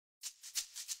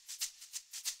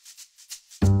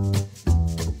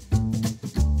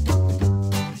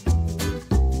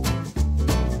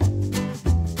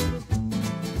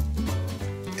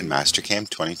Mastercam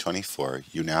 2024,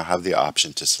 you now have the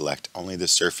option to select only the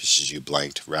surfaces you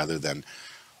blanked rather than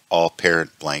all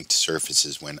parent blanked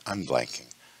surfaces when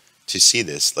unblanking. To see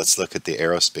this, let's look at the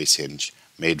aerospace hinge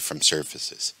made from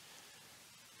surfaces.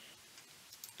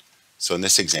 So in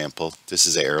this example, this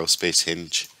is an aerospace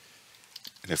hinge,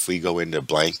 and if we go into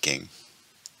blanking,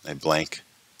 I blank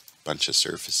a bunch of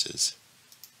surfaces.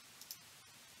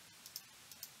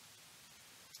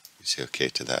 You say okay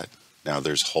to that. Now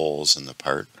there's holes in the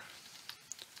part.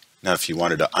 Now if you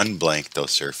wanted to unblank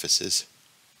those surfaces,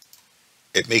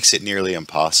 it makes it nearly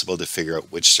impossible to figure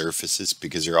out which surfaces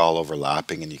because they're all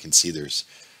overlapping, and you can see there's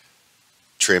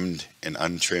trimmed and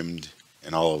untrimmed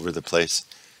and all over the place.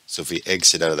 So if we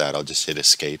exit out of that, I'll just hit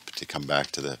escape to come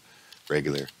back to the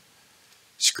regular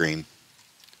screen.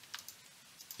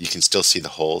 You can still see the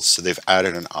holes. So they've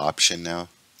added an option now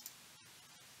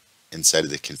inside of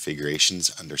the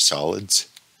configurations under solids.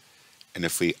 And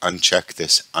if we uncheck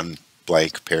this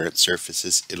unblank parent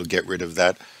surfaces, it'll get rid of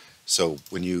that. So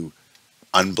when you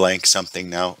unblank something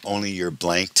now, only your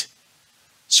blanked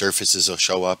surfaces will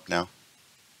show up now.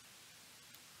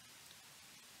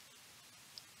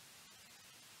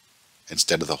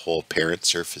 Instead of the whole parent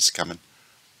surface coming.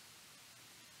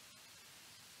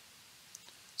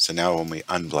 So now when we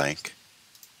unblank,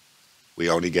 we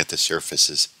only get the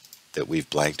surfaces that we've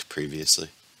blanked previously,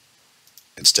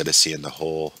 instead of seeing the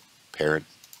whole parent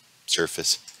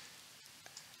surface.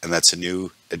 And that's a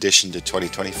new addition to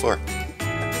 2024.